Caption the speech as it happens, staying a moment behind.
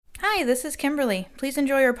Hi, this is Kimberly. Please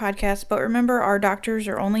enjoy our podcast, but remember our doctors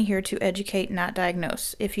are only here to educate, not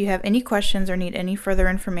diagnose. If you have any questions or need any further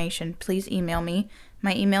information, please email me.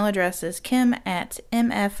 My email address is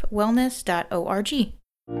kim@mfwellness.org.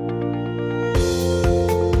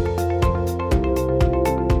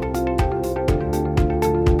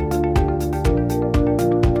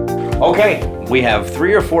 Okay, we have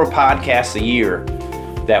 3 or 4 podcasts a year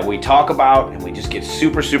that we talk about and we just get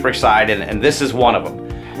super, super excited, and this is one of them.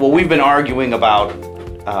 Well, we've been arguing about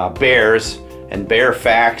bears and bear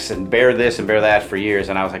facts and bear this and bear that for years,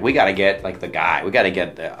 and I was like, we got to get like the guy. We got to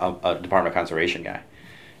get a Department of Conservation guy.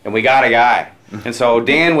 And we got a guy. And so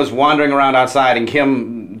Dan was wandering around outside and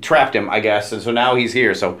Kim trapped him, I guess, and so now he's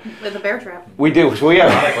here. So with a bear trap. We do. So we have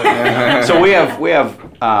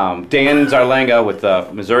Dan Zarlenga with the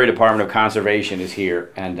Missouri Department of Conservation is here,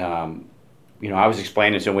 and I was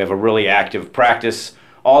explaining to him we have a really active practice.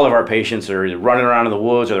 All of our patients are either running around in the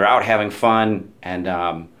woods or they're out having fun, and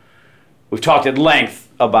we've talked at length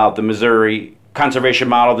about the Missouri conservation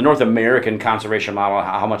model, the North American conservation model,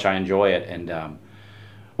 how much I enjoy it, and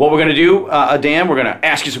what we're going to do, Dan, we're going to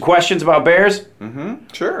ask you some questions about bears. Mm-hmm.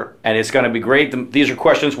 Sure. And it's going to be great. These are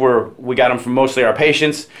questions we got them from mostly our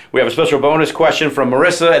patients. We have a special bonus question from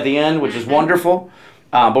Marissa at the end, which is wonderful.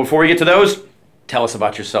 But before we get to those, tell us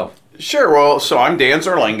about yourself. Sure. Well, so I'm Dan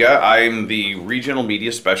Zarlenga. I'm the regional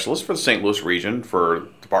media specialist for the St. Louis region for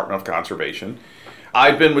Department of Conservation.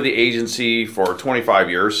 I've been with the agency for 25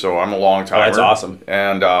 years, so I'm a long timer. Oh, that's awesome.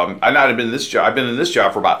 And I've been in this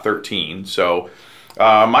job for about 13. So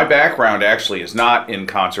my background actually is not in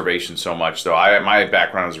conservation so much, though. My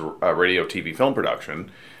background is radio, TV, film production.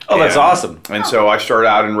 Oh, that's awesome. And so I started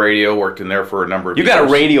out in radio, worked in there for a number of years. You got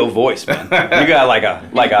a radio voice, man. You got like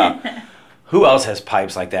a who else has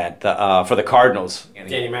pipes like that for the Cardinals?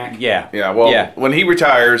 Danny Mac. Yeah. Yeah, well, when he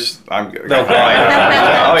retires, I'm oh,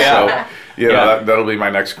 yeah. So, that'll be my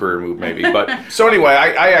next career move, maybe. But so anyway,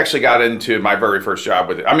 I actually got into my very first job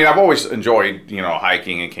with it. I mean, I've always enjoyed,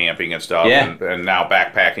 hiking and camping and stuff, and now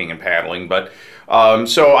backpacking and paddling. But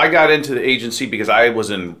so I got into the agency because I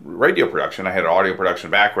was in radio production. I had an audio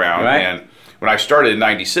production background, right. And when I started in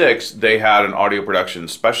 '96, they had an audio production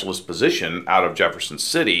specialist position out of Jefferson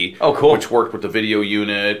City. Oh, cool. Which worked with the video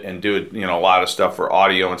unit and did a lot of stuff for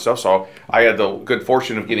audio and stuff. So I had the good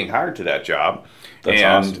fortune of getting hired to that job. That's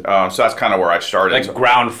awesome. So that's kind of where I started. Like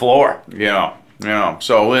ground floor. Yeah.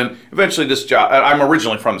 So then eventually this job, I'm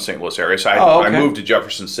originally from the St. Louis area, so I moved to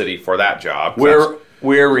Jefferson City for that job.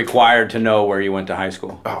 We're required to know where you went to high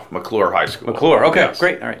school. Oh, McClure High School. McClure, okay, yes.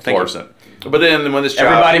 Great. All right, thank Florissant. you. But then when this job...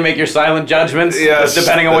 Everybody make your silent judgments,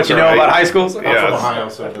 depending on what you know about high schools? Yes. I'm from Ohio,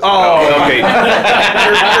 so it doesn't okay.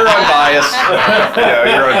 You're unbiased.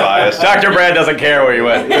 Yeah, you're unbiased. Dr. Brad doesn't care where you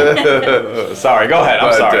went. Sorry, go ahead.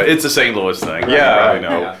 I'm sorry. It's a St. Louis thing. Yeah. You probably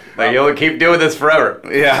know. Yeah. Like, you'll keep doing this forever.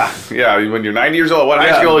 Yeah. When you're 90 years old, what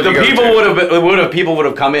high school did you go to? People would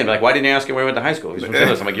have come in, like, why didn't you ask him where he went to high school? He's from St.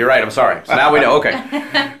 Louis. I'm like, you're right, I'm sorry. So now we know, okay.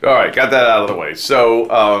 All right, got that out of the way. So,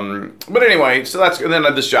 but anyway, and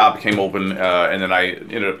then this job came open, and then I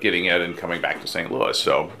ended up getting it and coming back to St. Louis.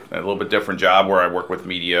 So a little bit different job where I work with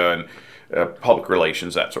media and public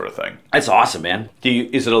relations, that sort of thing. That's awesome, man.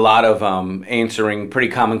 Is it a lot of answering pretty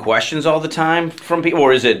common questions all the time from people,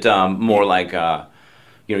 or is it more like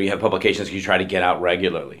you have publications you try to get out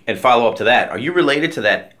regularly? And follow up to that, are you related to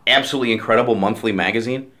that absolutely incredible monthly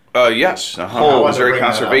magazine? Yes. Missouri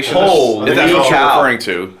Conservationist. If that's what you're referring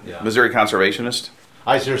to. Yeah. Missouri Conservationist.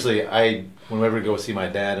 Whenever I go see my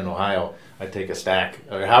dad in Ohio, I take a stack.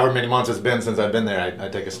 However many months it's been since I've been there, I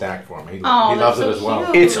take a stack for him. He loves it as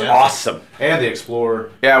well. It's awesome. And the Explorer.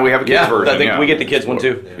 Yeah, we have a kids version. I think we get the kids one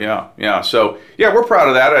too. Yeah. So we're proud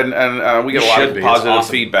of that, and we get a lot of positive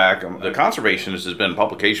feedback. The Conservationist has been in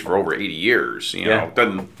publication for over 80 years. It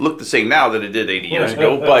doesn't look the same now that it did 80 years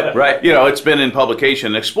ago, but it's been in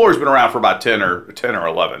publication. Explorer's been around for about 10 or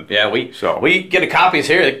 11. Yeah, we get copies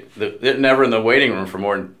here. They're never in the waiting room for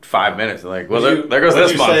more than 5 minutes. They're like, well, there goes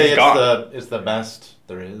this month. It's gone. It's the best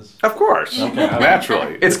there is. Of course,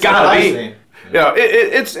 naturally. It's gotta be.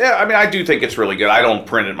 It's. I mean, I do think it's really good. I don't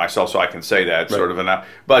print it myself, so I can say that sort of.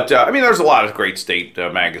 But there's a lot of great state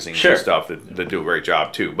magazines and stuff that do a great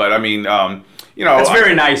job too. But I mean, it's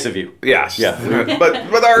very nice of you. Yes. Yeah.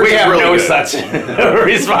 but ours we is have really no good. such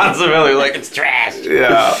responsibility. Like, it's trash.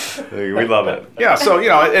 Yeah. We love it. Yeah. So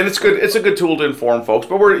and it's good. It's a good tool to inform folks.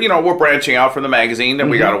 But we're branching out from the magazine, and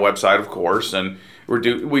we got a website, of course, and we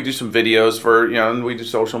do some videos for and we do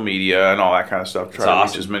social media and all that kind of stuff. Try to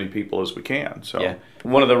reach as many people as we can. So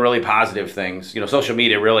one of the really positive things, social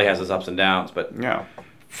media really has its ups and downs, but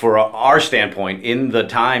for our standpoint, in the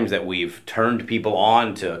times that we've turned people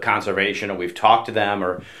on to conservation, or we've talked to them,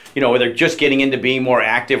 or or they're just getting into being more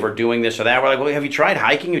active or doing this or that, we're like, well, have you tried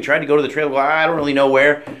hiking? You tried to go to the trail? Well, I don't really know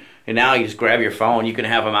where. And now you just grab your phone. You can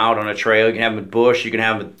have them out on a trail. You can have them at bush. You can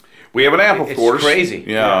have them. We have an app, of course. It's crazy.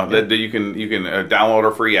 Yeah, that you can download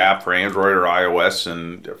a free app for Android or iOS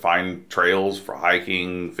and find trails for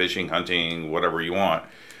hiking, fishing, hunting, whatever you want.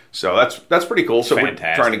 So that's pretty cool. So Fantastic.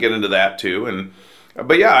 We're trying to get into that too.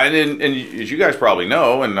 But yeah, and as you guys probably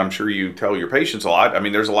know, and I'm sure you tell your patients a lot, I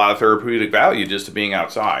mean, there's a lot of therapeutic value just to being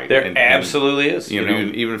outside. There absolutely is.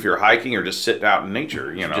 Even if you're hiking or just sitting out in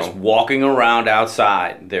nature, Just walking around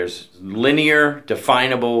outside. There's linear,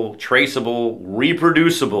 definable, traceable,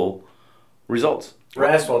 reproducible results.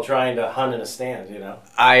 Rest while trying to hunt in a stand,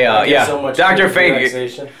 So much Dr. Fink.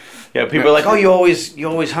 relaxation. Yeah, people are like, "Oh, you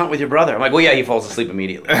always hunt with your brother." I'm like, "Well, yeah, he falls asleep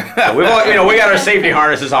immediately." So we got our safety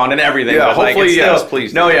harnesses on and everything. Yeah, but hopefully, yes,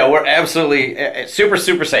 please. No, yeah, we're absolutely super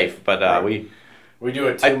safe. But we do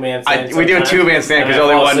a 2-man stand. We do a 2-man stand because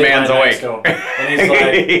only one man's awake. And he's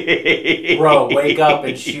like, "Bro, wake up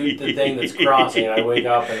and shoot the thing that's crossing." And I wake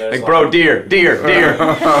up and there's bro, deer.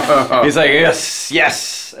 He's like,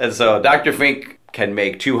 yes. And so Dr. Fink can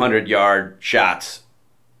make 200-yard shots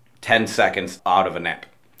 10 seconds out of a nap.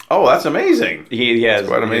 Oh, that's amazing. He has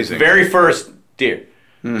quite amazing. His very first deer,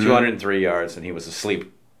 203 yards, and he was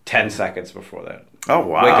asleep 10 seconds before that. Oh,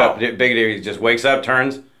 wow. Wake up, big deer. He just wakes up,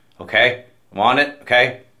 turns. Okay, I'm on it.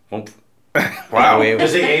 Okay. Wow.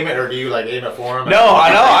 Does he aim it, or do you aim it for him? No, I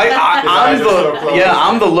know.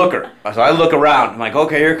 I'm the looker. So I look around. I'm like,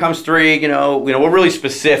 okay, here comes 3. We're really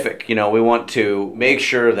specific. We want to make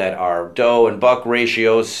sure that our doe and buck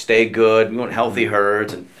ratios stay good. We want healthy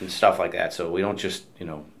herds and stuff like that. So we don't just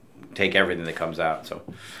take everything that comes out. So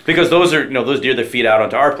because those are those deer that feed out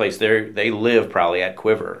onto our place, they live probably at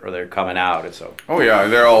quiver or they're coming out, and so. Oh yeah,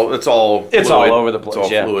 it's all over the place.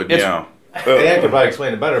 It's all fluid. Yeah. Dan could probably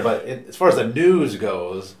explain it better, but as far as the news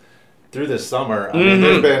goes, through this summer, I mean,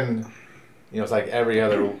 there's been, it's like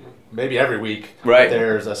maybe every week, right?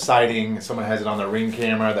 There's a sighting. Someone has it on their Ring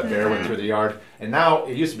camera. The bear went through the yard, and now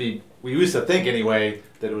we used to think anyway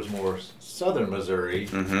that it was more southern Missouri,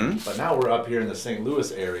 but now we're up here in the St.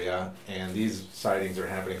 Louis area, and these sightings are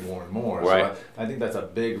happening more and more. Right. So I think that's a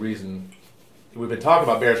big reason. We've been talking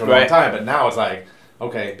about bears for a long time, but now it's like,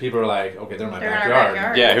 okay, people are like, okay, they're in my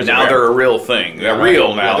backyard. Yeah, now they're a real thing. They're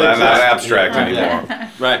real now. They're not abstract anymore.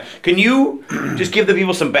 Right. Can you just give the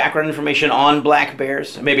people some background information on black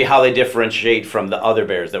bears? Maybe how they differentiate from the other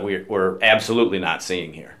bears that we're absolutely not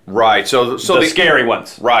seeing here. Right. So the scary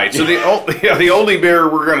ones. Right. So the only bear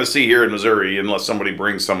we're going to see here in Missouri, unless somebody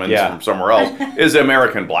brings some in from somewhere else, is the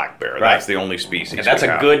American black bear. Right. That's the only species. And that's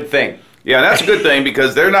a good thing. Yeah, that's a good thing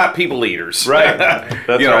because they're not people eaters. Right.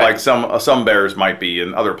 That's like some bears might be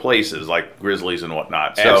in other places, like grizzlies and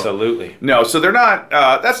whatnot. So, absolutely. No, so they're not.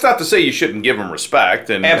 That's not to say you shouldn't give them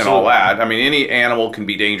respect and all that. I mean, any animal can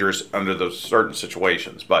be dangerous under those certain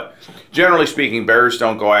situations, but generally speaking, bears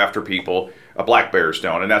don't go after people. Black bears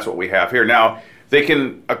don't, and that's what we have here now. They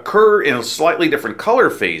can occur in slightly different color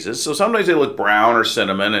phases. So sometimes they look brown or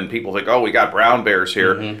cinnamon, and people think, oh, we got brown bears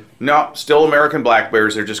here. No, still American black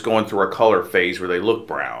bears. They're just going through a color phase where they look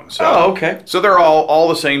brown. So, okay. So they're all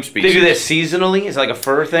the same species. They do that seasonally? Is it like a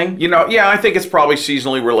fur thing? Yeah, I think it's probably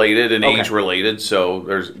seasonally related and age related. So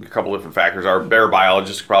there's a couple different factors. Our bear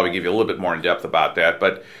biologists could probably give you a little bit more in depth about that.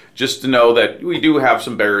 But just to know that we do have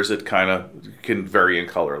some bears that kind of can vary in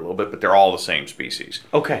color a little bit, but they're all the same species.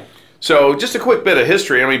 Okay. So just a quick bit of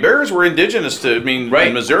history. I mean, bears were indigenous to, in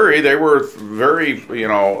Missouri. They were very,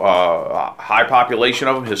 high population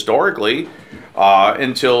of them historically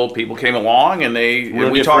until people came along and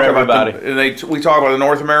we talk about the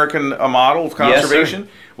North American model of conservation.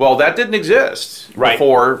 Yes, well, that didn't exist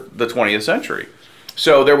before the 20th century.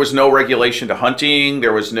 So there was no regulation to hunting.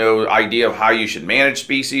 There was no idea of how you should manage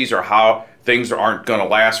species or how things aren't going to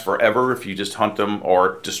last forever if you just hunt them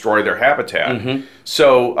or destroy their habitat.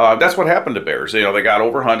 So that's what happened to bears. They got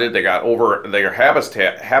overhunted. Their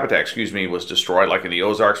habitat was destroyed, like in the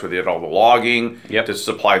Ozarks where they did all the logging to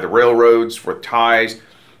supply the railroads with ties.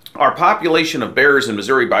 Our population of bears in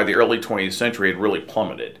Missouri by the early 20th century had really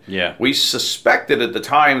plummeted. Yeah. We suspected at the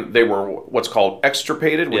time they were what's called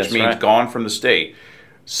extirpated, which means gone from the state.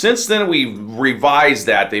 Since then, we've revised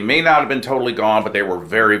that. They may not have been totally gone, but they were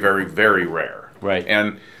very, very, very rare. Right.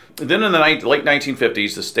 And then in the late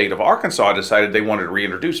 1950s, the state of Arkansas decided they wanted to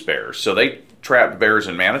reintroduce bears. So they trapped bears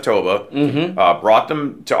in Manitoba, brought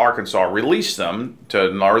them to Arkansas, released them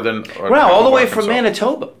to northern... all the way from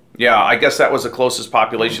Manitoba. Yeah, I guess that was the closest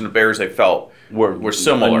population of bears they felt were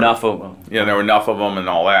similar. Enough of them. Yeah, there were enough of them and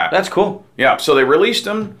all that. That's cool. Yeah, so they released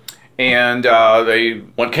them, and they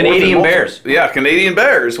went Canadian bears. Yeah, Canadian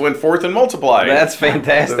bears went forth and multiplied. That's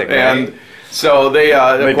fantastic, man. And so they,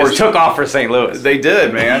 of course, just took off for St. Louis. They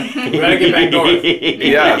did, man. We gotta get back north.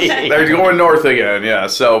 Yes, they're going north again. Yeah.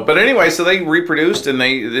 So, but anyway, so they reproduced and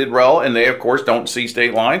they did well, and they of course don't see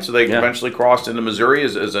state lines, so they eventually crossed into Missouri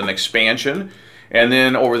as an expansion. And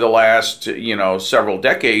then over the last, several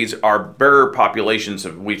decades, our bear populations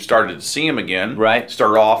we've started to see them again. Right.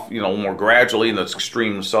 Started off, more gradually in the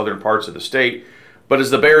extreme southern parts of the state. But as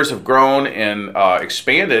the bears have grown and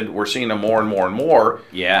expanded, we're seeing them more and more and more.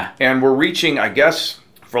 Yeah. And we're reaching, I guess,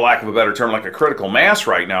 for lack of a better term, like a critical mass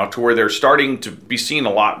right now, to where they're starting to be seen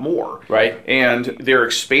a lot more. Right. And they're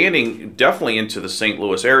expanding definitely into the St.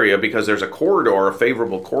 Louis area because there's a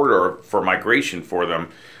favorable corridor for migration for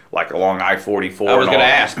them, like along I-44. I was going to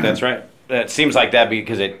ask. That's right. It seems like that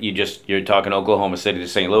because you're talking Oklahoma City to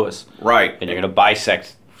St. Louis. Right. And you're going to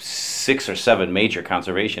bisect 6 or 7 major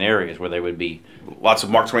conservation areas where they would be. Lots of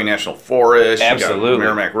Mark Twain National Forest. Absolutely. You got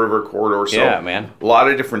Merrimack River corridor. So yeah, man. A lot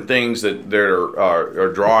of different things that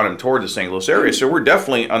are drawing them toward the St. Louis area. So we're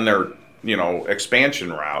definitely on their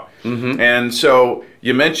expansion route. Mm-hmm. And so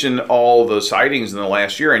you mentioned all the sightings in the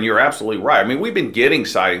last year, and you're absolutely right. I mean, we've been getting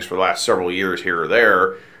sightings for the last several years here or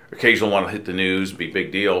there. Occasional one will hit the news, be a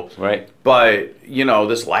big deal. Right. But,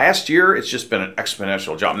 this last year, it's just been an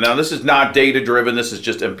exponential jump. Now, this is not data-driven. This is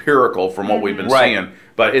just empirical from what we've been seeing.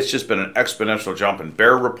 But it's just been an exponential jump in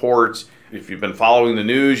bear reports. If you've been following the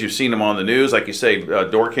news, you've seen them on the news. Like you say,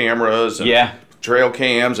 door cameras and trail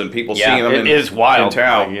cams and people seeing them it is wild. in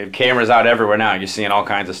town. Like, cameras out everywhere now. You're seeing all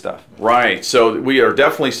kinds of stuff. Right. So we are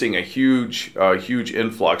definitely seeing a huge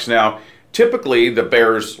influx. Now, typically, the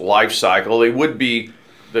bear's life cycle, they would be...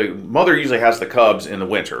 The mother usually has the cubs in the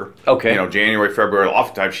winter. Okay. January, February.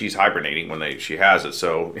 Oftentimes she's hibernating when she has it,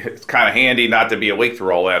 so it's kind of handy not to be awake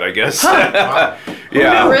through all that, I guess. Wow.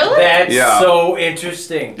 Yeah. Really? That's so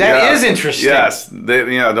interesting. That is interesting. Yes. They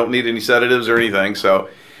don't need any sedatives or anything. So.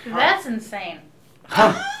 That's insane.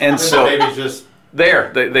 And so Baby just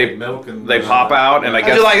they milk and they pop out, and I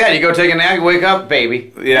guess How'd you like that? You go take a nap, you wake up,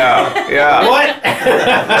 baby. Yeah. What?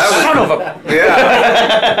 Son of a...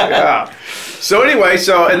 Yeah. So anyway,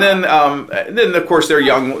 and then of course they're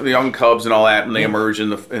young cubs and all that, and they emerge in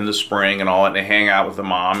the spring and all that, and they hang out with the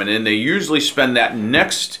mom, and then they usually spend that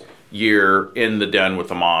next year in the den with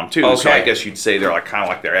the mom too. Okay. So I guess you'd say they're kind of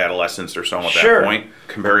like their adolescents or so at Sure. that point,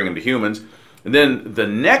 comparing them to humans. And then the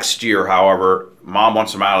next year, however, mom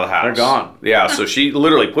wants them out of the house. They're gone. Yeah, so she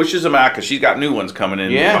literally pushes them out because she's got new ones coming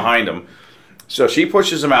in behind them. So she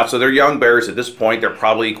pushes them out. So they're young bears at this point. They're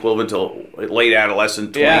probably equivalent to late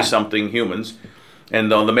adolescent, 20-something humans. And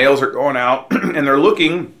the males are going out, and they're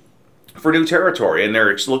looking for new territory, and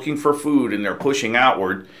they're looking for food, and they're pushing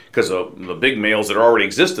outward because the big males that already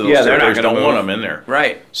exist in those territories don't want them in there.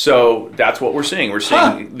 Right. So that's what we're seeing. We're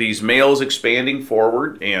seeing these males expanding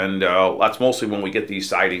forward, and that's mostly when we get these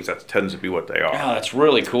sightings. That tends to be what they are. Oh, that's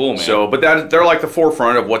really cool, man. So, but they're like the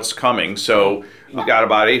forefront of what's coming. So we've got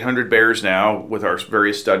about 800 bears now with our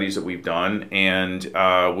various studies that we've done, and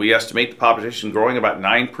we estimate the population growing about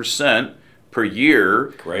 9% per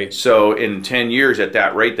year. Great. So in 10 years, at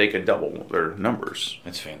that rate, they could double their numbers.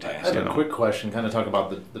 That's I fantastic. have a quick question, kind of talk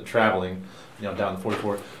about the traveling, down the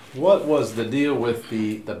 44. What was the deal with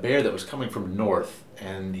the bear that was coming from north,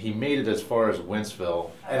 and he made it as far as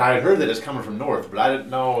Wentzville? And I heard that it's coming from north, but I didn't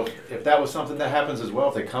know if that was something that happens as well,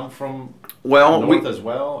 if they come from north as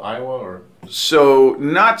well, Iowa, or... So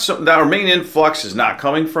our main influx is not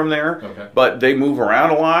coming from there, but they move around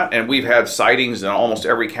a lot, and we've had sightings in almost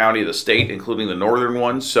every county of the state, including the northern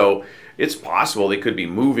ones. So it's possible they could be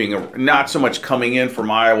moving, not so much coming in from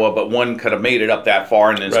Iowa, but one could have made it up that far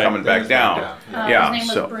and then it's coming back down. His name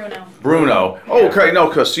was Bruno. Bruno. Oh, okay, no,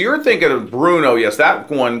 because so you're thinking of Bruno. Yes, that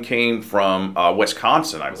one came from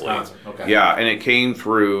Wisconsin, I believe. Wisconsin, okay. Yeah, and it came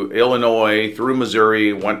through Illinois, through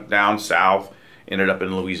Missouri, went down south, ended up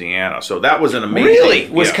in Louisiana. So that was an amazing... Really?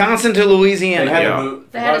 Yeah. Wisconsin to They Louisiana? had to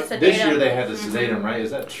move. They had to sedate this year him. they had to sedate him, right?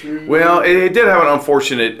 Is that true? Well, it did have an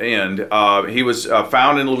unfortunate end. He was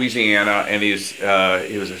found in Louisiana, and he was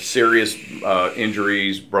a serious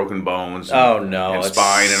injuries, broken bones, and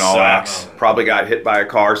spine and all sucks. that. Probably got hit by a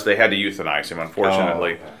car, so they had to euthanize him,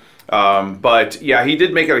 unfortunately. But yeah, he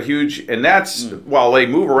did make it a huge, and that's while they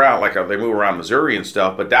move around they move around Missouri and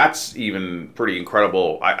stuff. But that's even pretty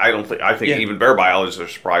incredible. I think even bear biologists are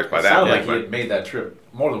surprised by It that. sounded like he had made that trip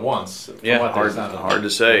more than once. Yeah, hard Hard to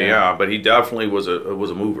say, yeah. But he definitely was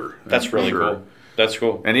a mover. That's really cool. That's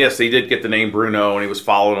cool. And yes, he did get the name Bruno, and he was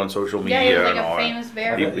followed on social media. Yeah, he was and like all a that. famous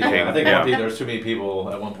bear. He became- I think yeah. there was too many people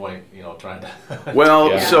at one point, trying to.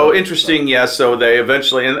 Well, Yeah. so interesting, yes. So they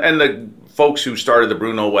eventually, and the folks who started the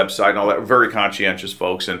Bruno website and all that, were very conscientious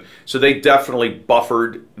folks, and so they definitely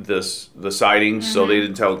buffered the sightings, so they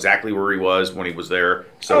didn't tell exactly where he was when he was there,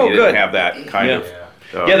 so Oh, he didn't good. have that kind Yeah. of.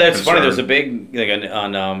 Yeah, that's concern. funny. There's a big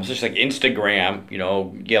on just like Instagram.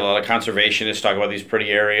 You get a lot of conservationists talk about these pretty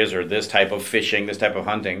areas or this type of fishing, this type of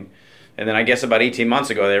hunting, and then I guess about 18 months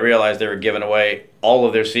ago they realized they were giving away all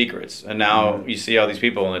of their secrets, and now you see all these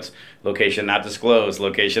people and it's location not disclosed,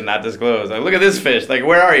 location not disclosed. Like, look at this fish. Like,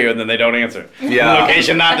 where are you? And then they don't answer. Yeah.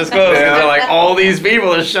 Location not disclosed. Yeah. And they're like, all these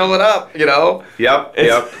people are showing up. Yep.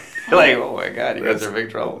 It's like, oh my God, you guys are in big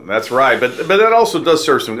trouble. That's right, but that also does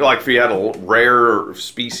serve some, like if you had a rare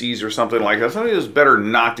species or something like that, something is better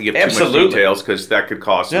not to give too Absolutely. much details because that could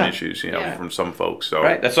cause some Yeah. issues, Yeah. from some folks. So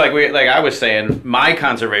Right. That's like I was saying, my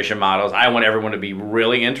conservation models, I want everyone to be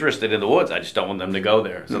really interested in the woods. I just don't want them to go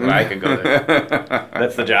there so that I can go there.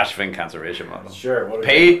 That's the Josh Fink conservation model. Sure. What a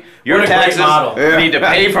Pay your what a great taxes. model. You need to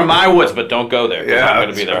pay for my woods, but don't go there because Yeah, I'm going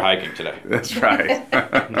to be that's there right. hiking today. that's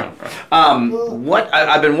right.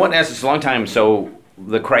 I've been wanting to ask this a long time. So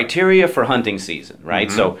the criteria for hunting season,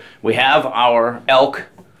 right? So we have our elk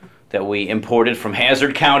that we imported from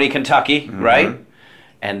Hazard County, Kentucky, right?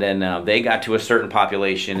 And then they got to a certain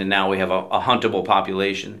population, and now we have a huntable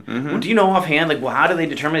population. Well, do you know offhand, like, well, how do they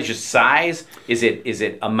determine? It's just size? Is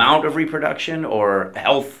it amount of reproduction or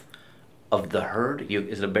health of the herd?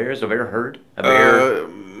 Is it a bear? Is a bear herd? A bear?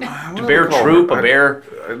 A bear troop? A bear?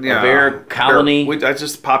 A bear colony? That's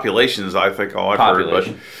just populations, I think. All I've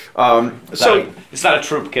Population. heard, but It's not a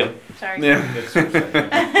troop, Kim. Sorry.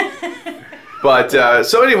 yeah. But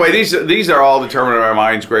so anyway, these are all determined by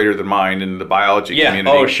minds greater than mine in the biology Yeah,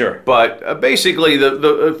 community. oh, sure. But basically,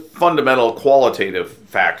 the fundamental qualitative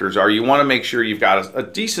factors are you want to make sure you've got a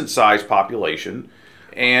decent sized population,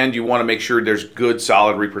 and you want to make sure there's good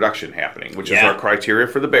solid reproduction happening, which is Yeah. our criteria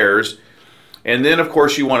for the bears. And then, of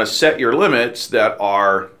course, you want to set your limits that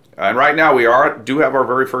are. And right now, we do have our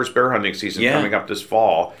very first bear hunting season Yeah. coming up this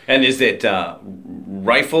fall. And is it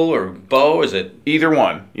rifle or bow? Is it? Either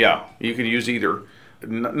one, yeah. You can use either.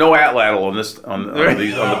 No atlatl on this on the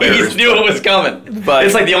bears. You knew it was coming. But-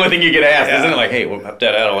 It's like the only thing you get asked, Yeah. isn't it? Like, hey, what about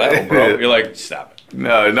that atlatl, bro? You're like, stop it.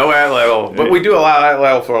 No atlatl. But we do allow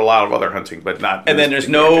atlatl for a lot of other hunting, but not. in And then this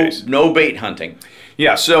there's particular case. no bait hunting.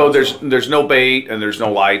 Yeah, so there's no bait and there's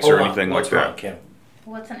no lights or Hold on. anything What's like wrong, that. Kim?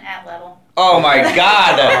 What's an atlatl? Oh my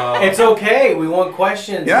God! It's okay. We want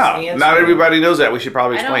questions. Yeah, Answer. not everybody knows that. We should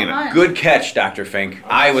probably I don't explain it. hunt. Good catch, Dr. Fink.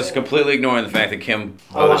 I was completely ignoring the fact that Kim.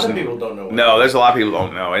 A lot of people don't know. What No, there's a lot of people who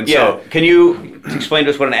don't know, and Yeah. so. Can you explain to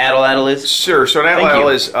us what an atlatl is? Sure. So an Thank you.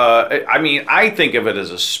 atlatl is, I think of it as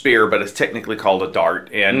a spear, but it's technically called a dart,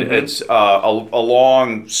 and it's a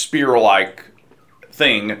long spear-like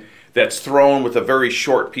thing that's thrown with a very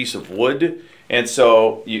short piece of wood, and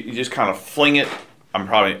so you just kind of fling it. I'm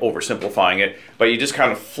probably oversimplifying it, but you just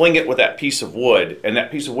kind of fling it with that piece of wood, and that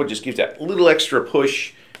piece of wood just gives that little extra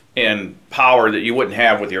push and power that you wouldn't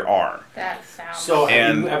have with your arm. That sounds. So, have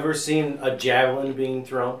And- you ever seen a javelin being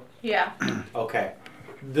thrown? Yeah. Okay.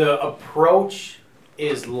 The approach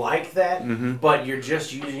is like that, Mm-hmm. but you're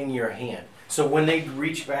just using your hand. So when they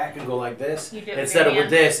reach back and go like this, You do it with instead of your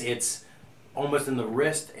with this, it's almost in the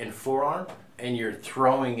wrist and forearm, and you're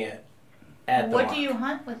throwing it at the What mark. do you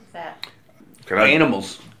hunt with that? Can I-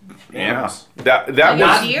 Animals. Yeah. Animals. That Like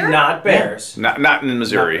was deer? Not bears. not in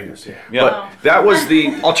Missouri. Not bears, yeah. Yeah. But that was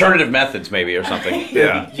the Alternative methods, maybe, or something.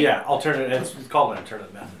 yeah. Yeah, alternative. It's called an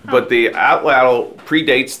alternative method. But the atlatl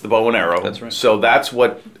predates the bow and arrow. That's right. So that's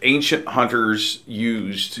what ancient hunters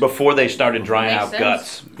used. Before they started drying Makes out sense.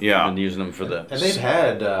 guts. Yeah. And using them for the. And they've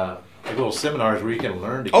had like little seminars where you can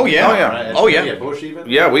learn to. Oh, yeah. Oh, yeah. Right? Oh, yeah. Maybe at Bush even.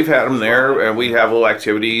 Yeah, we've had them there, and we have little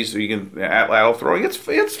activities. You can atlatl throwing. It's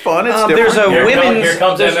fun. It's There's different. a women's. Here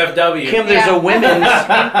comes there's- MFW. Kim, there's Yeah. a women's.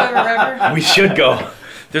 Quiver River. We should go.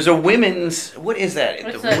 There's a women's. What is that?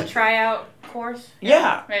 It's a tryout course.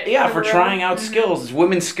 Yeah, Right, yeah, for Quiver trying River. out skills. It's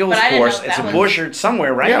women's skills But I didn't course. know It's that a was- bush or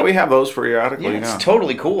somewhere, right? Yeah, we have those periodically. Yeah, Yeah, it's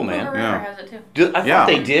totally cool, Quiver man. River Yeah. has it too. I thought Yeah.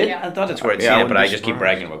 they did. Yeah. I thought that's where I'd Yeah, seen I it, but wouldn't I be just keep surprised.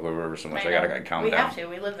 bragging about Quiver River so much. I gotta calm we down. have to.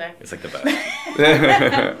 We live there. It's like the best.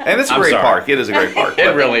 and it's a I'm great sorry. park. It is a great park.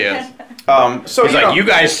 It really is. So He's like, you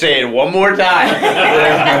guys say it one more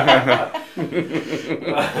time.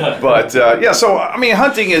 But yeah, so I mean,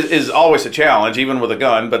 hunting is always a challenge, even with a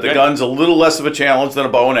gun. But the Right. gun's a little less of a challenge than a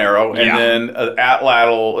bow and arrow, and Yeah. then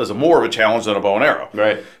atlatl is more of a challenge than a bow and arrow.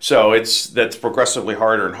 Right. So that's progressively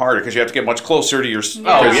harder and harder because you have to get much closer to your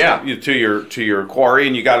Oh, yeah. to your quarry,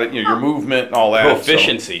 and you got your movement and all that.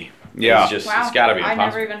 Proficiency. Yeah. It's just Wow. it's got to be I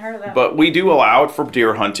impossible. never even heard of that. But we do allow it for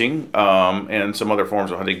deer hunting and some other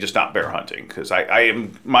forms of hunting, just not bear hunting. Because I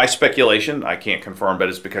am my speculation, I can't confirm, but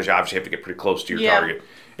it's because you obviously have to get pretty close to your Yeah. target,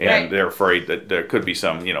 and Right. they're afraid that there could be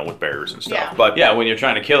some, with bears and stuff. Yeah. But Yeah, when you're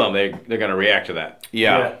trying to kill them, they're going to react to that.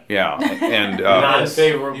 yeah, and Not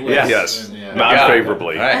favorably. yes, And, yeah. not Yeah.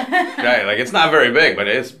 favorably. Right, right. Like it's not very big, but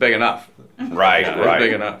it's big enough. Right, Yeah, right. It's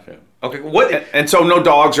big enough. Yeah. Okay. What? And so no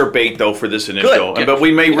dogs or bait though for this initial, Good. but we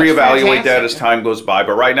may That's reevaluate that fantastic. as time goes by.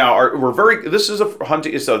 But right now, this is a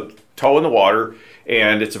hunting. It's a toe in the water,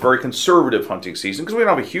 and it's a very conservative hunting season because we don't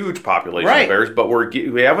have a huge population Right. of bears, but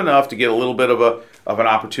we have enough to get a little bit of an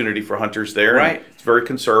opportunity for hunters there. Right. And it's very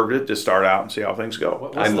conservative to start out and see how things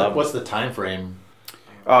go. What's the time frame?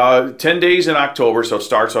 10 days in October, so it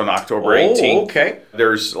starts on October 18th. Okay.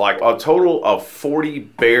 There's like a total of 40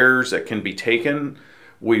 bears that can be taken.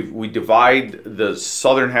 We divide the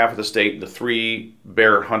southern half of the state into 3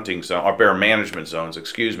 bear hunting zone or bear management zones,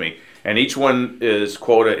 excuse me. And each one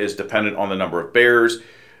quota is dependent on the number of bears.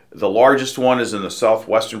 The largest one is in the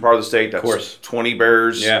southwestern part of the state. That's course. 20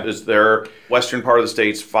 bears Yeah. is there. Western part of the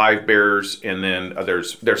state's 5 bears, and then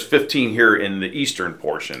there's 15 here in the eastern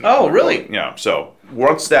portion. Oh, really? Yeah. So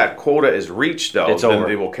once that quota is reached, though, It's then over.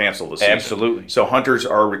 they will cancel the season. Absolutely. So hunters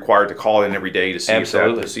are required to call in every day to see if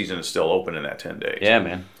Absolutely. the season is still open in that 10 days. Yeah,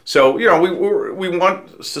 man. So we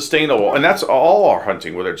want sustainable, and that's all our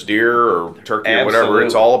hunting, whether it's deer or turkey or whatever. It's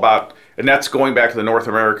Absolutely. all about, and that's going back to the North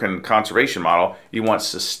American conservation model. You want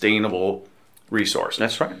sustainable resources.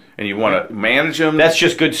 That's right. And you want to manage them. That's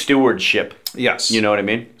just good stewardship. yes. You know what I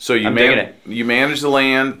mean? So you I'm digging it. you manage the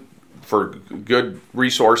land for good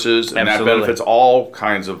resources, and Absolutely. that benefits all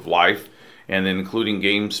kinds of life, and then including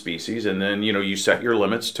game species. And then you set your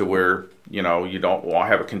limits to where you don't want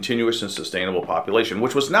to have a continuous and sustainable population,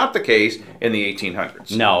 which was not the case in the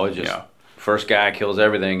 1800s. No, it just Yeah. first guy kills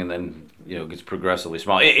everything, and then gets progressively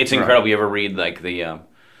small. It's incredible. You ever read like the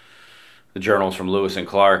journals from Lewis and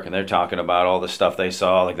Clark, and they're talking about all the stuff they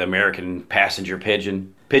saw, like the American passenger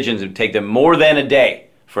pigeon. Pigeons would take them more than a day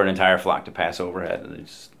for an entire flock to pass overhead. And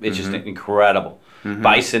it's just incredible.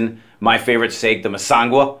 Bison, my favorite steak, the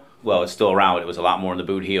Masangwa. Well, it's still around, but it was a lot more in the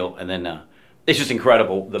boot heel. And then it's just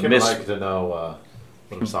incredible. The Kim would like to know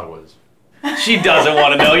what a Masagwa is. She doesn't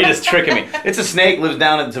want to know. You're just tricking me. It's a snake, lives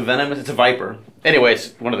down, it's a venomous, it's a viper. Anyway,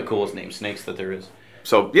 it's one of the coolest named snakes that there is.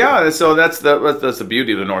 So that's the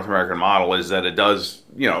beauty of the North American model is that it does,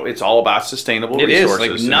 it's all about sustainable It is. resources.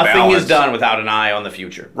 Like and nothing is balance. done without an eye on the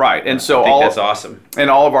future. Right, and so I think that's awesome. And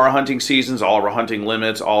all of our hunting seasons, all of our hunting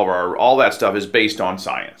limits, all that stuff is based on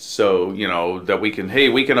science. So that we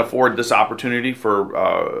can afford this opportunity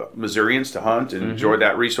for Missourians to hunt and enjoy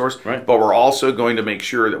that resource. Right. But we're also going to make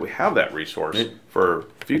sure that we have that resource for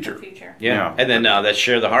future. Future. Yeah. Yeah. And then that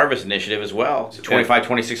Share the Harvest initiative as well.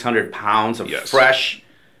 2,600 pounds of Yes. fresh,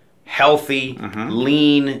 healthy,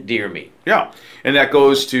 lean deer meat. Yeah, and that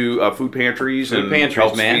goes to food pantries Food and pantries,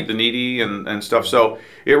 helps man. feed the needy and stuff. So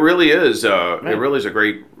it really is a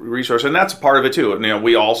great resource, and that's part of it too.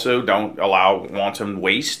 We also don't allow wanton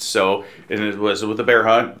waste. So it was with the bear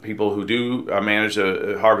hunt, people who do manage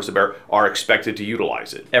to harvest a bear are expected to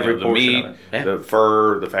utilize it. Every the portion meat, of it. Yeah. the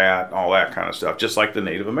fur, the fat, all that kind of stuff, just like the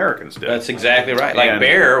Native Americans did. That's exactly right. Like And-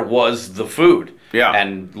 bear was the food. Yeah.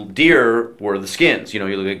 And deer were the skins. You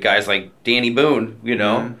look at guys like Danny Boone,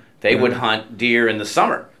 they would hunt deer in the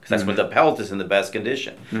summer because that's when the pelt is in the best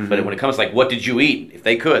condition. But when it comes to what did you eat? If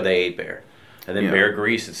they could, they ate bear. And then Yeah. bear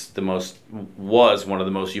grease was one of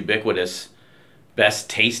the most ubiquitous, best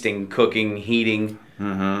tasting, cooking, heating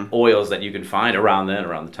oils that you can find around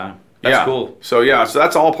the time. That's cool. So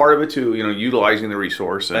that's all part of it too. Utilizing the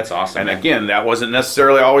resource. And, That's awesome, And man. again, that wasn't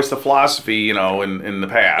necessarily always the philosophy, in the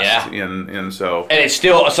past. Yeah. And so. And it's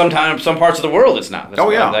still sometimes some parts of the world it's not. That's Oh,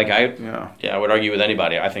 why, yeah. I would argue with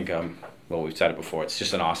anybody. I think we've said it before. It's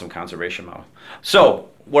just an awesome conservation model. So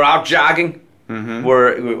we're out jogging.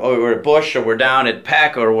 We're at Bush or we're down at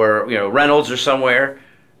Peck or we're Reynolds or somewhere.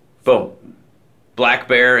 Boom, black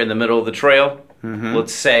bear in the middle of the trail.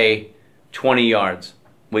 Let's say 20 yards.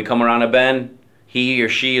 We come around a bend. He or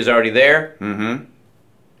she is already there.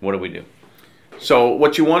 What do we do? So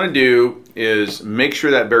what you want to do is make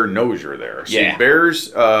sure that bear knows you're there. See, Yeah.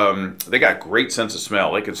 bears, they got great sense of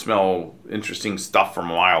smell. They can smell interesting stuff from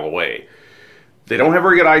a mile away. They don't have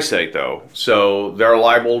very good eyesight, though, so they're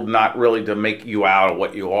liable not really to make you out of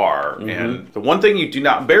what you are. And the one thing you do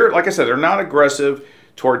not, like I said, they're not aggressive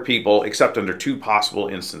toward people except under 2 possible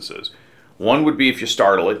instances. One would be if you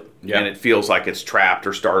startle it and it feels like it's trapped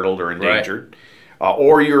or startled or endangered.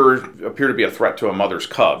 Or you appear to be a threat to a mother's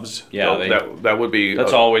cubs. Yeah, So that would be.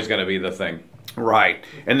 That's always going to be the thing. Right.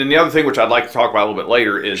 And then the other thing, which I'd like to talk about a little bit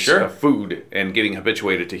later, is Sure. Food and getting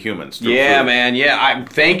habituated to humans. through Yeah, food. man. Yeah,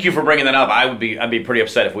 thank you for bringing that up. I'd be pretty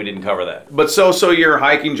upset if we didn't cover that. But so you're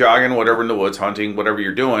hiking, jogging, whatever in the woods, hunting, whatever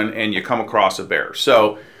you're doing, and you come across a bear.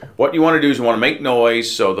 So what you want to do is you want to make noise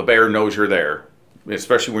so the bear knows you're there,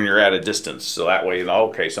 especially when you're at a distance. So that way,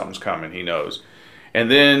 okay, something's coming. He knows. And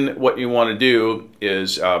then what you want to do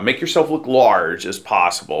is make yourself look large as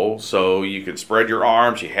possible. So you can spread your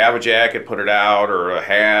arms. You have a jacket, put it out, or a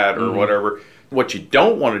hat, or whatever. What you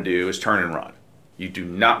don't want to do is turn and run. You do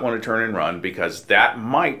not want to turn and run because that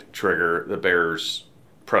might trigger the bear's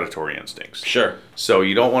predatory instincts. Sure. So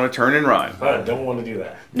you don't want to turn and run. I don't want to do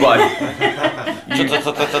that. But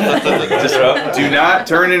just do not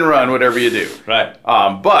turn and run whatever you do. Right.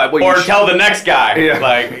 But what Or you tell the next guy, Yeah.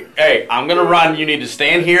 like, hey, I'm going to run. You need to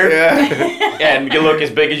stand here and you look as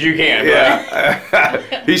big as you can. Yeah.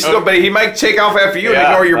 But he might take off after you and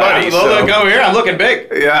ignore your buddy. Look over here. I'm looking big.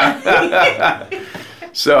 Yeah.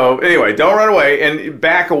 So anyway, don't run away and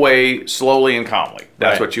back away slowly and calmly.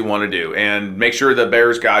 That's Right. what you want to do. And make sure the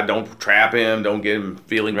bear's guy, don't trap him, don't get him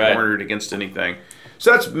feeling Right. cornered against anything.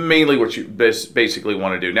 So that's mainly what you basically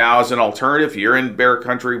want to do. Now, as an alternative, you're in bear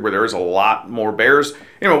country where there's a lot more bears.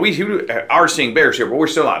 We are seeing bears here, but we're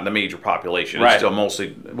still not in the major population. Right. It's still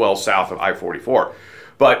mostly south of I-44.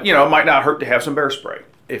 But, it might not hurt to have some bear spray.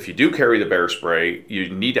 If you do carry the bear spray, you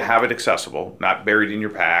need to have it accessible, not buried in your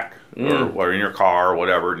pack or in your car or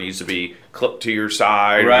whatever. It needs to be clipped to your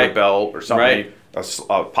side or Right. your belt or something. Right.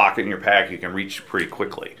 A pocket in your pack you can reach pretty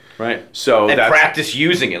quickly. Right. So And that's practice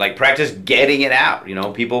using it, like practice getting it out.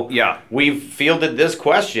 People. Yeah. We've fielded this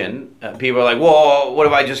question. People are like, "Well, what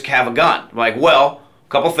if I just have a gun?" I'm like, well,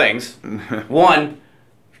 a couple things. One,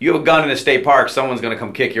 if you have a gun in a state park, someone's going to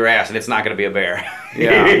come kick your ass, and it's not going to be a bear.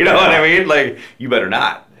 Yeah. You know what I mean? Like, you better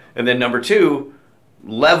not. And then number two,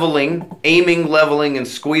 aiming, leveling, and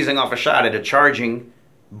squeezing off a shot at a charging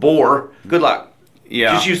boar. Good luck.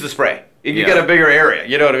 Yeah. Just use the spray. You Yeah. get a bigger area.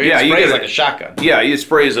 You know what I mean? Yeah, you spray is get like a- a shotgun. Yeah, you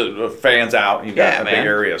spray as it fans out. And you've got Yeah, a big man.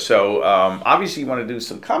 area. So obviously you want to do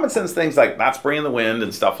some common sense things like not spraying the wind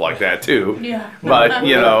and stuff like that too. Yeah. But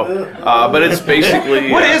but it's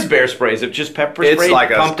basically What is bear spray? Is it just pepper spray? It's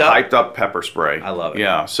like a pumped up? hyped up pepper spray. I love it.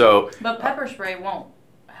 Yeah. So But pepper spray won't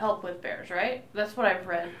help with bears, right? That's what I've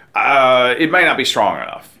read. it might not be strong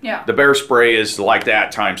enough. Yeah. The bear spray is like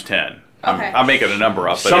that times 10. Okay. I'm making a number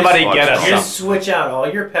up. But Somebody it's get much us stronger. Just switch out all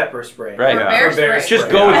your pepper spray. Right. For Yeah. bear For bear spray.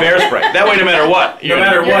 Just go with bear spray. That way, no matter what, No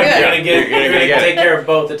matter You're what, good. you're gonna get. You're You're gonna gonna get take care of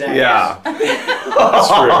both attacks. Yeah. That's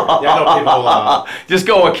true. Yeah, I know people. just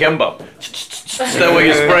go akimbo. That way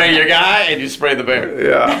you spray your guy and you spray the bear.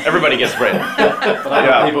 Yeah. Everybody gets sprayed.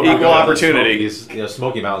 Yeah. people who Equal go to the opportunity. Smokies,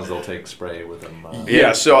 Smoky Mountains, they'll take spray with them.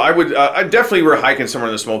 Yeah, so I would. I definitely were hiking somewhere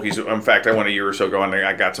in the Smokies. In fact, I went a year or so ago, and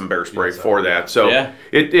I got some bear spray Yes, for that. So Yeah.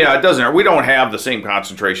 it doesn't hurt. We don't have the same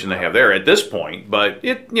concentration they have there at this point, but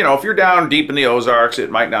if you're down deep in the Ozarks, it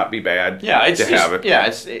might not be bad. Yeah, it's to just, have it.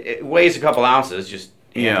 yeah, it weighs a couple ounces. Just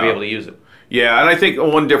you have to be Yeah. able to use it. Yeah, and I think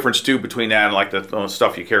one difference too between that and like the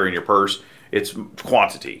stuff you carry in your purse. It's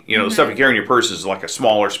quantity. The stuff you carry in your purse is like a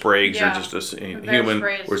smaller spray. 'Cause Yeah. You're just a bear human.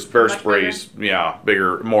 spray is Whereas bear much sprays,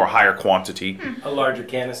 bigger, more higher quantity A larger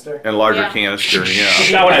canister. and larger Yeah. canister.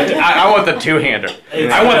 Yeah. I want the two-hander.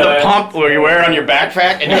 I want the pump where you wear it on your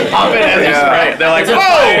backpack and you pump it and you Yeah. spray it. They're like, It's a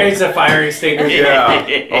fire. whoa! It's a fire extinguisher.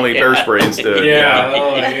 Yeah, only bear spray instead. Yeah.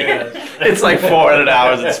 Oh yeah. It's like 400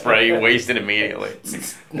 hours of spray. You waste it immediately.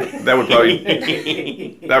 That would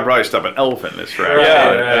probably stop an elephant in its tracks.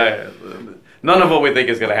 Yeah. None of what we think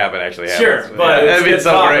is going to happen actually happens. Sure, but Yeah, it's it'd be good to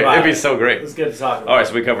so talk great. about It'd be it. so great. It's good to talk about. All right,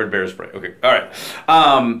 so we covered bear spray. Okay, all right.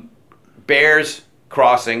 Bears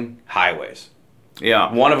crossing highways.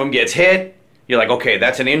 Yeah. One of them gets hit. You're like, okay,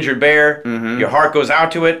 that's an injured bear. Your heart goes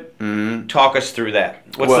out to it. Talk us through that.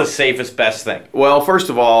 What's Well- the safest, best thing? Well, first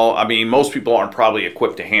of all, I mean, most people aren't probably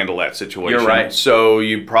equipped to handle that situation. You're right. So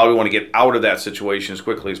you probably want to get out of that situation as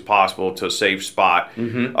quickly as possible to a safe spot.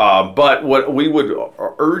 But what we would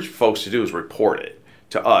urge folks to do is report it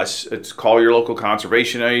to us. It's call your local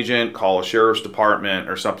conservation agent, call a sheriff's department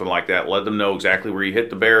or something like that. Let them know exactly where you hit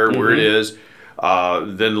the bear, where it is.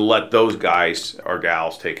 Then let those guys or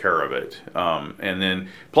gals take care of it. And then,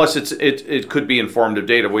 plus, it could be informative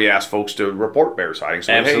data. We ask folks to report bear sightings.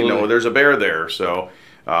 So Absolutely. hey, there's a bear there. So,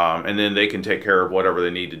 and then they can take care of whatever they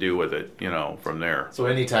need to do with it, from there. So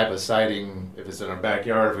any type of sighting, if it's in our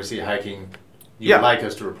backyard, if we see hiking, you'd Yeah. like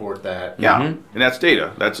us to report that. Yeah, and that's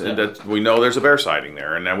data. That's we know there's a bear sighting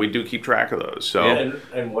there, and then we do keep track of those. So.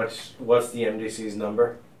 And what's the MDC's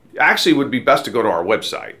number? Actually, it would be best to go to our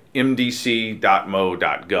website,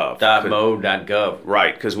 mdc.mo.gov. .mo.gov.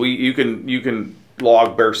 Right, because you can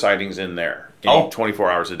log bear sightings in there. eat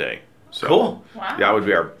 24 hours a day. So, Cool. Wow. that would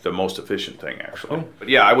be the most efficient thing, actually. Cool. But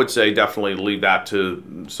yeah, I would say definitely leave that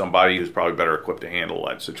to somebody who's probably better equipped to handle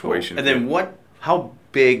that situation. And then how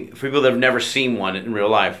big, for people that have never seen one in real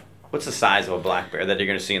life, what's the size of a black bear that you're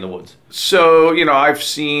going to see in the woods? So, I've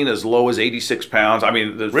seen as low as 86 pounds. I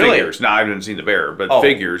mean, the Really? figures. Now, I haven't seen the bear, but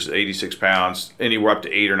figures, 86 pounds, anywhere up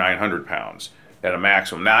to 800 or 900 pounds at a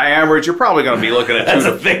maximum. Now, average, you're probably going to be looking at That's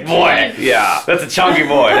a thick boy. Yeah. That's a chunky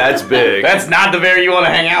boy. That's big. That's not the bear you want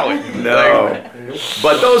to hang out with. No.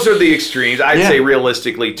 But those are the extremes. I'd Yeah. say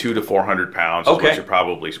realistically 200 to 400 pounds is Okay. what you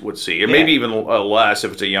probably would see. And Yeah. maybe even less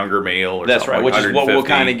if it's a younger male or That's something right, like which is what we'll 150.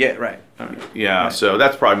 kind of get, right. All right. Yeah, so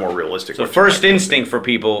that's probably more realistic. So what you first might instinct for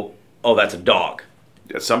people, that's a dog.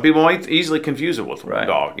 see. Some people might easily confuse it with Right. a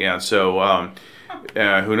dog. Yeah, so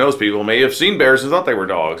who knows? People may have seen bears and thought they were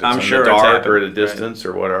dogs. It's I'm in sure the it's dark happened. or at a distance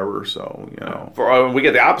or whatever. So we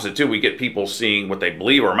get the opposite too. We get people seeing what they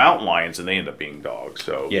believe are mountain lions and they end up being dogs.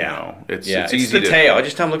 So it's easy the to tail. I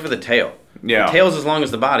just tell them look for the tail. Yeah. The tail's as long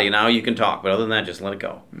as the body. Now you can talk, but other than that, just let it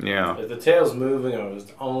go. Yeah. If the tail's moving of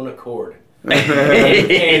its own accord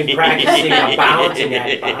and practicing a balancing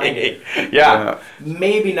act behind it, Yeah.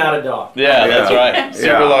 maybe not a dog. Yeah, that's Yeah. right. Super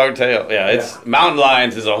Yeah. long tail. Yeah, it's mountain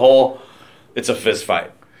lions is it's a fist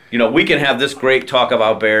fight. We can have this great talk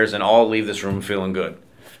about bears and all leave this room feeling good.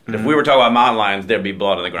 But if we were talking about mountain lions, there'd be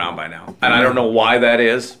blood on the ground by now. And I don't know why that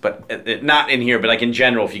is, but not in here, but like in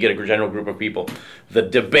general, if you get a general group of people, the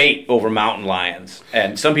debate over mountain lions.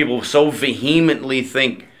 And some people so vehemently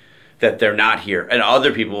think that they're not here, and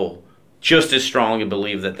other people just as strongly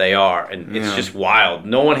believe that they are. And it's just wild.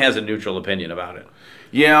 No one has a neutral opinion about it.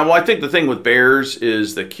 Yeah, well, I think the thing with bears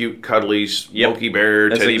is the cute, cuddly, smoky bear,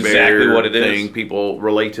 That's teddy exactly bear what it is. thing. People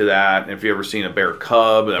relate to that. And if you ever seen a bear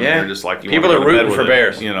cub, I mean, they're just like people wanna are go to bed rooting with for it,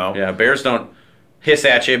 bears. Yeah, bears don't hiss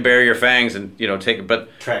at you, bare your fangs, and take it.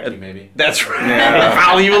 But Track you, maybe. that's right.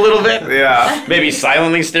 Follow you a little bit. yeah. Maybe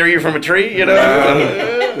silently stare you from a tree.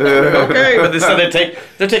 Okay, but so they're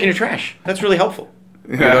taking your trash. That's really helpful.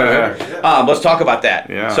 Let's talk about that.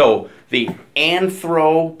 Yeah. So the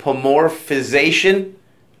anthropomorphization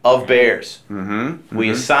of bears. Mm-hmm. We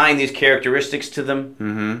assign these characteristics to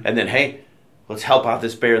them, and then hey, let's help out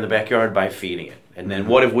this bear in the backyard by feeding it. And then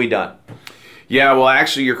what have we done? Yeah, well,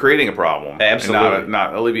 actually, you're creating a problem. Absolutely. And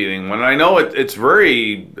not alleviating one. And I know it's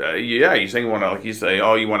very, you think you want to, like you say,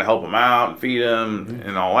 you want to help them out and feed them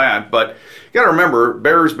and all that. But you got to remember,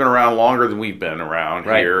 bears been around longer than we've been around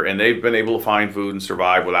here, and they've been able to find food and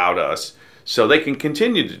survive without us. So they can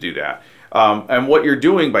continue to do that. And what you're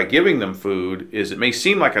doing by giving them food is it may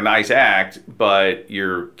seem like a nice act, but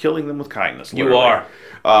you're killing them with kindness. Literally. You are.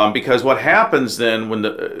 Because what happens then when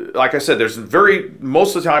like I said,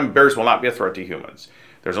 most of the time bears will not be a threat to humans.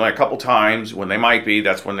 There's only a couple times when they might be.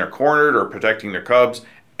 That's when they're cornered or protecting their cubs,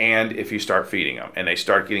 and if you start feeding them and they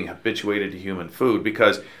start getting habituated to human food,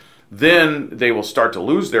 because then they will start to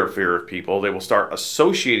lose their fear of people. They will start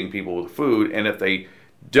associating people with food, and if they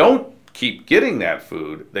don't keep getting that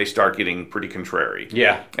food, they start getting pretty contrary.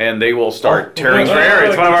 Yeah. And they will start tearing. Contrary.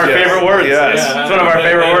 It's one of our favorite words. Yes. It's one of our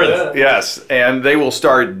favorite words. Yes, and they will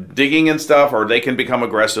start digging and stuff, or they can become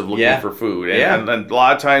aggressive looking for food. And, and a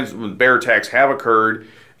lot of times when bear attacks have occurred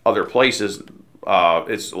other places,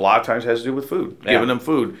 it's a lot of times has to do with food, giving them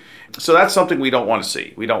food. So that's something we don't want to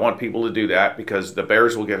see. We don't want people to do that because the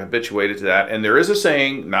bears will get habituated to that. And there is a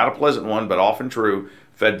saying, not a pleasant one, but often true,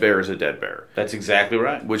 fed bear is a dead bear. That's exactly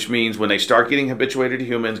right. Which means when they start getting habituated to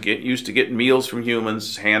humans, get used to getting meals from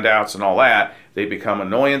humans, handouts and all that, they become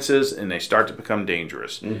annoyances and they start to become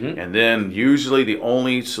dangerous. Mm-hmm. And then usually the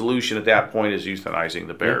only solution at that point is euthanizing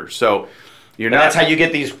the bear. Mm-hmm. So that's how you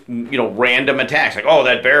get these random attacks. Like,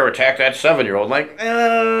 that bear attacked that 7-year-old. Like,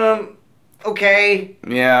 okay.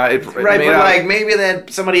 Yeah. But maybe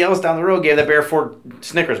that somebody else down the road gave that bear 4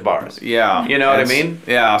 Snickers bars. Yeah. You know what I mean?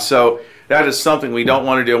 Yeah. So that is something we don't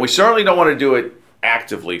want to do. And we certainly don't want to do it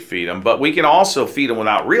actively feed them, but we can also feed them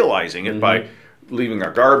without realizing it by leaving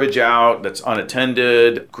our garbage out that's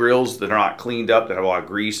unattended, grills that are not cleaned up that have a lot of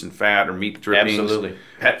grease and fat or meat drippings. Absolutely.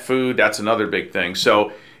 Pet food, that's another big thing.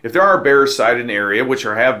 So if there are bears sighted in the area, which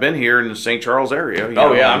have been here in the St. Charles area.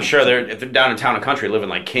 I'm sure if they're down in town and country living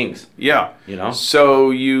like kings. Yeah.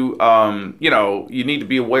 So you need to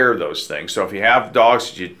be aware of those things. So if you have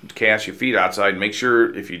dogs, you feed outside, make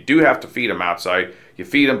sure if you do have to feed them outside, you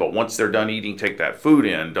feed them, but once they're done eating, take that food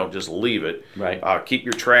in. Don't just leave it. Right. Keep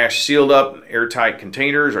your trash sealed up in airtight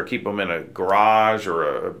containers or keep them in a garage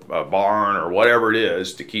or a barn or whatever it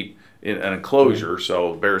is to keep in an enclosure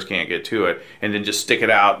so bears can't get to it, and then just stick it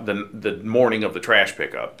out the morning of the trash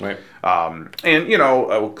pickup. Right.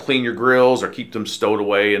 And clean your grills or keep them stowed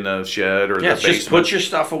away in the shed or the basement. Just put your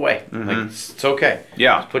stuff away. Like, it's okay.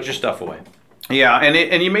 Yeah. Just put your stuff away. Yeah,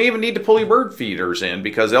 and you may even need to pull your bird feeders in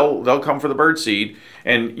because they'll come for the bird seed.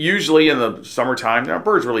 And usually in the summertime,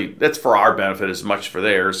 birds really, that's for our benefit as much for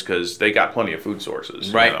theirs because they got plenty of food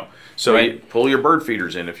sources. Right. You know? So Right. you pull your bird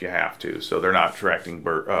feeders in if you have to, so they're not attracting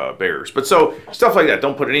bears. But so stuff like that.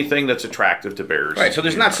 Don't put anything that's attractive to bears. Right, so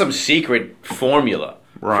there's not some secret formula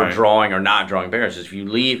Right. for drawing or not drawing bears. If you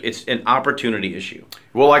leave, it's an opportunity issue.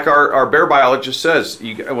 Well, like our bear biologist says,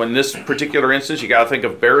 in this particular instance, you got to think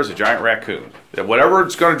of bear as a giant raccoon. That whatever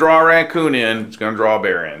it's going to draw a raccoon in, it's going to draw a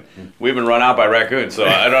bear in. We've been run out by raccoons, so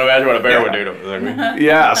I don't imagine what a bear would do to us.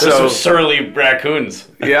 Yeah, There's some so surly raccoons.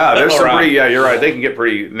 yeah, there's some around. pretty. Yeah, you're right. They can get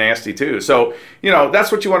pretty nasty too. So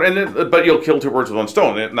that's what you want. And then, but you'll kill two birds with one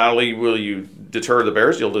stone. Not only will you deter the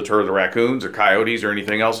bears, you'll deter the raccoons or coyotes or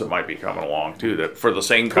anything else that might be coming along too. That for the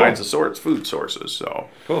same kinds of food sources. So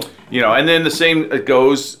Cool. and then the same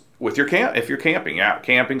goes with your camp. If you're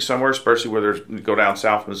camping somewhere, especially where go down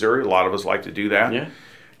South Missouri, a lot of us like to do that.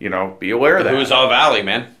 Yeah. Be aware of that. Hoosiaw Valley,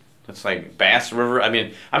 man. That's like Bass River. I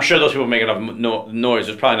mean, I'm sure those people make enough noise.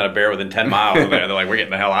 There's probably not a bear within 10 miles of there. They're like, we're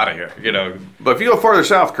getting the hell out of here. But if you go farther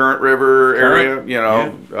south, Current River Current,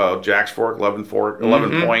 area, Jacks Fork, 11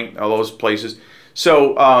 Point, all those places.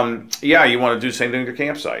 So, you want to do the same thing with your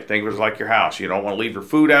campsite. Think of it like your house. You don't want to leave your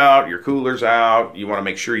food out, your coolers out. You want to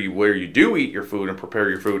make sure where you do eat your food and prepare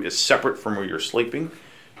your food is separate from where you're sleeping.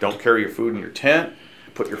 Don't carry your food in your tent.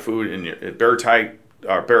 Put your food in your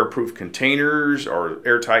bear-proof containers or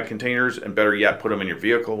airtight containers, and better yet, put them in your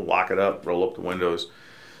vehicle, lock it up, roll up the windows.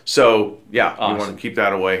 So You want to keep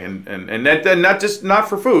that away, and that not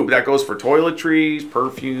for food, but that goes for toiletries,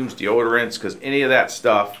 perfumes, deodorants, because any of that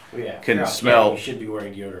stuff can smell. You should be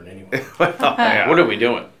wearing deodorant anyway. What are we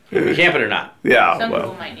doing? Are we camping or not? Yeah. Some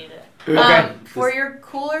people might need it. Okay. For your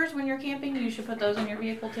coolers when you're camping, you should put those in your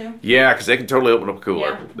vehicle too. Yeah, because they can totally open up a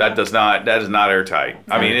cooler. Yeah. That is not airtight.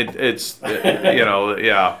 I mean, it's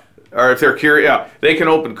yeah. Or if they're curious, they can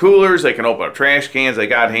open coolers, they can open up trash cans. They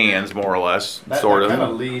got hands, more or less, sort That of. kind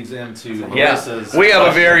of leads into Yeah. Marissa's. We have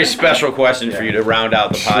a very special question for you to round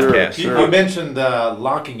out the podcast. You mentioned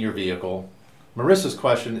locking your vehicle. Marissa's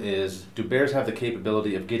question is: do bears have the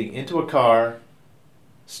capability of getting into a car,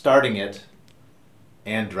 starting it,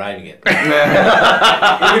 and driving it? even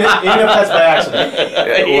if that's by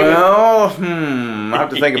accident. Well, I have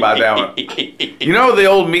to think about that one. The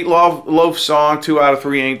old Meatloaf song, 2 out of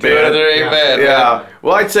 3 ain't bad. Yeah.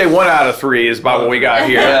 Well, I'd say 1 out of 3 is about what we got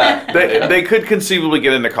here. They could conceivably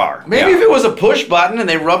get in the car. Maybe if it was a push button and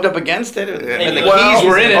they rubbed up against it and the keys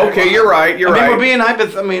were in it. Okay, you're right. We're being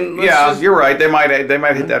You're right. They might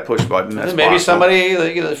hit that push button. That's maybe possible. somebody,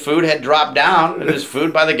 the food had dropped down and there's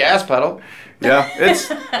food by the gas pedal. Yeah,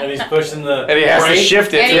 it's And he's pushing the And he has to brake,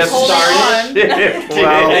 shift it. And He has he's to holding start on. it.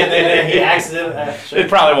 and then he accidentally. It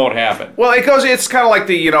probably won't happen. well, it's kind of like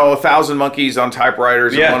the 1,000 monkeys on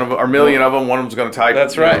typewriters, Yeah. and a million of them. One of them's going to type.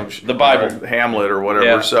 That's right. The Bible. Hamlet, or whatever.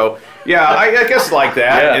 Yeah. So I guess like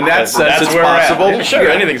that. In that sense, it's where we're at. possible. Yeah, sure,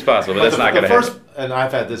 Yeah. anything's possible, but that's not going to happen. And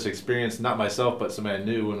I've had this experience, not myself, but somebody I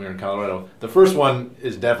knew when we were in Colorado. The first one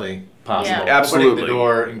is definitely possible. Yeah. Absolutely. Opening the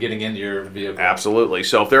door and getting into your vehicle. Absolutely.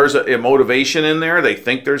 So if there's a motivation in there, they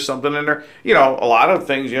think there's something in there. A lot of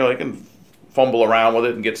things, they can fumble around with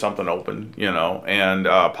it and get something open, and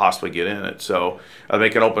possibly get in it. So they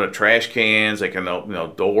can open up trash cans, they can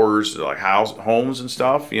open, doors, like homes and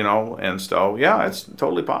stuff, and so it's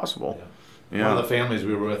totally possible. Yeah. One of the families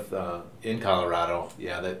we were with in Colorado,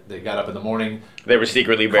 they got up in the morning, They were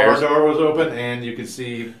secretly car bears. door was open, and you could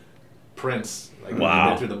see prints. Like when Wow. you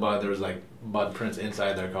went through the mud, there was like mud prints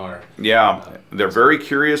inside their car. Yeah, they're very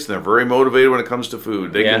curious and they're very motivated when it comes to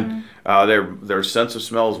food. They Yeah. can their sense of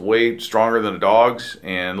smell is way stronger than a dog's,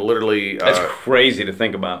 and literally That's crazy to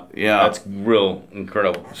think about. Yeah. That's real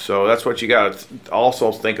incredible. so that's what you got to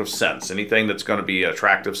also think of scents. Anything that's going to be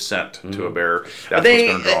attractive scent to a bear. That's Are they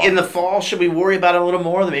what's going to draw. in the fall? Should we worry about it a little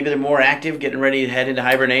more? Maybe they're more active, getting ready to head into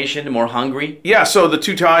hibernation, more hungry. Yeah, so the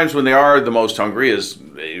 2 times when they are the most hungry is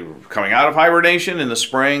coming out of hibernation in the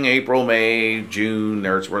spring, April, May, June.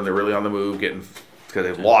 There's when they're really on the move, because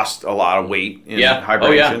they've lost a lot of weight in Yeah. Oh,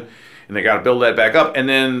 hibernation, yeah. and they got to build that back up, and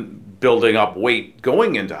then building up weight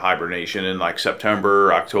going into hibernation in like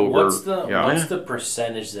September, October. What's yeah. the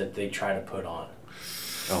percentage that they try to put on?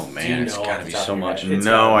 Oh Do man, you it's know got off to the be top so of your much. head? It's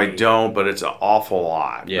No, gotta I be- don't, but it's an awful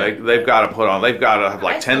lot. Yeah. They've got to put on. They've got to have I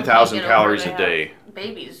like still 10,000 can't get over calories they a day. have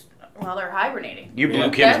babies Well, they're hibernating. You blew Yeah.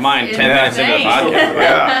 Kim's mind 10 minutes into the insane. podcast.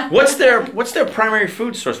 Yeah. What's their primary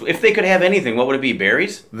food source? If they could have anything, what would it be?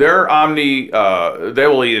 Berries? They're they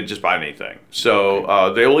will eat just about anything.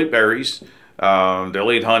 So they will eat berries.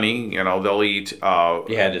 They'll eat honey. They'll eat.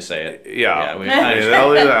 You had to say it. Yeah, I they'll understand.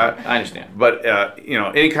 do that. I understand. But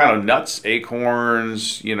any kind of nuts,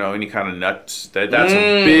 acorns, any kind of nuts. That's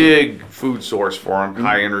a big food source for them.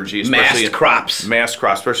 High energy, especially Mast crops. Mast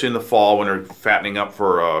crops, especially in the fall when they're fattening up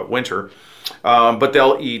for winter. But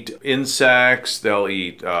they'll eat insects. They'll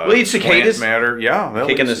eat. Will eat cicadas? Plant matter. Yeah, they'll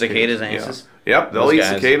Kicking eat the cicadas' Yeah. asses? Yep, they'll Those eat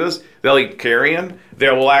guys. cicadas. They'll eat carrion.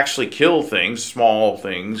 They will actually kill things, small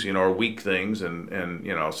things, or weak things, and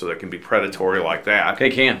so they can be predatory like that. They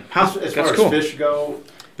can. How? As That's far cool. as fish go,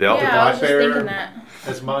 They'll. Yeah, I was just Black bear. thinking that.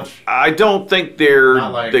 as much. I don't think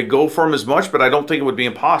Not like- they go for them as much, but I don't think it would be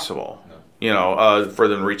impossible. For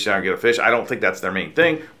them to reach down and get a fish. I don't think that's their main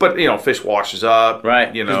thing. But fish washes up,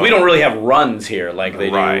 Right. Because we don't really have runs here like they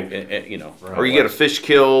Right. do. Or you get a fish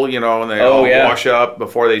kill, and they Oh, all yeah. wash up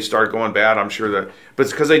before they start going bad. I'm sure that, but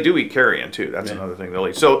it's because they do eat carrion too. That's another thing they'll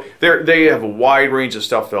eat. So they have a wide range of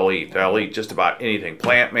stuff they'll eat. They'll eat just about anything: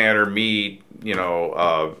 plant matter, meat,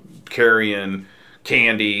 carrion,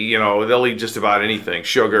 candy. They'll eat just about anything.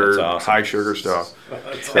 Sugar, That's awesome. high sugar stuff.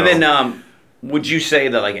 And then, would you say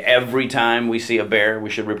that like every time we see a bear,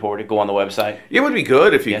 we should report it? Go on the website. It would be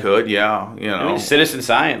good if you Yeah. could. Yeah, I mean, citizen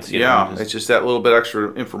science. It's just that little bit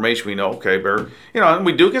extra information we know. Okay, bear. And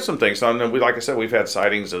we do get some things on. And like I said, we've had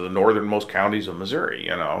sightings of the northernmost counties of Missouri.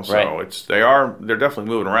 So Right. they're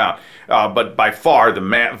definitely moving around. But by far, the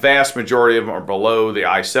vast majority of them are below the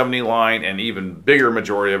I-70 line, and even bigger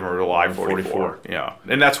majority of them are below I-44. Yeah,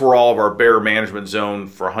 and that's where all of our bear management zone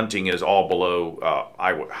for hunting is all below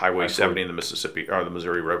Highway 70 in the Mississippi or the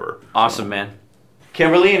Missouri River. Awesome, man.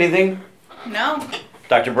 Kimberly, anything? No.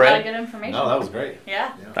 Dr. A lot of Brett? good information. No, that was great. Yeah.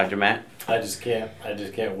 Dr. Matt? I just can't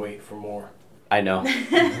wait for more. I know.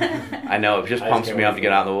 I know. It just I pumps can't me wait up to for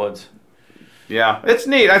get it. out in the woods. Yeah, it's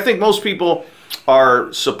neat. I think most people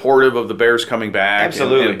are supportive of the Bears coming back,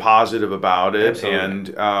 Absolutely. and positive about it, Absolutely.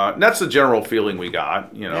 and that's the general feeling we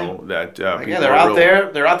got. That people Yeah, they're are out real- there.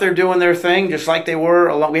 They're out there doing their thing, just like they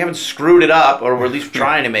were. We haven't screwed it up, or we're at least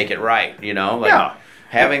trying to make it right. Yeah.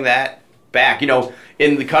 Having that back.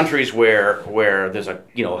 In the countries where there's a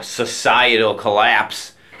societal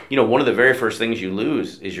collapse. One of the very first things you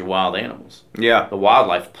lose is your wild animals. Yeah, The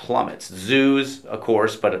wildlife plummets. Zoos, of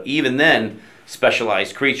course, but even then,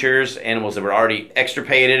 specialized creatures, animals that were already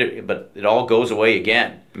extirpated, but it all goes away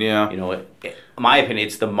again. yeah, In my opinion,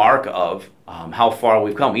 it's the mark of how far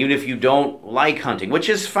we've come. Even if you don't like hunting, which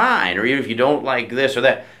is fine, or even if you don't like this or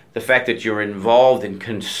that, the fact that you're involved in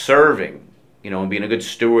conserving, and being a good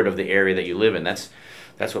steward of the area that you live in, that's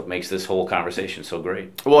what makes this whole conversation so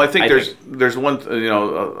great. Well, I think I there's one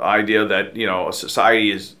idea that a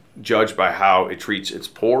society is judged by how it treats its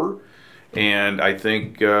poor. And I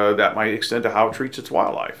think that might extend to how it treats its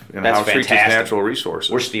wildlife and That's how it treats its fantastic. natural resources.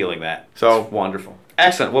 We're stealing that. So- It's wonderful.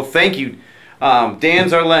 Excellent. Well, thank you, Dan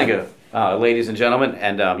Zarlenga, ladies and gentlemen.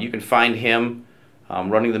 And you can find him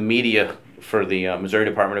running the media for the Missouri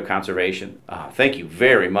Department of Conservation. Thank you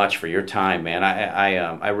very much for your time, man.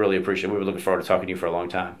 I really appreciate it. We were looking forward to talking to you for a long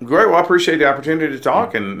time. Great. Well, I appreciate the opportunity to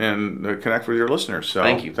talk and connect with your listeners. So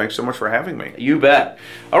Thank you. Thanks so much for having me. You bet.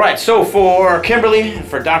 All right, so for Kimberly,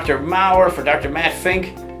 for Dr. Maurer, for Dr. Matt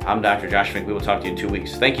Fink, I'm Dr. Josh Fink. We will talk to you in 2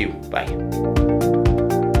 weeks. Thank you. Bye.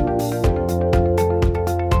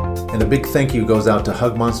 And a big thank you goes out to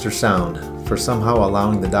Hug Monster Sound for somehow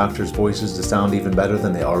allowing the doctors' voices to sound even better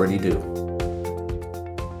than they already do.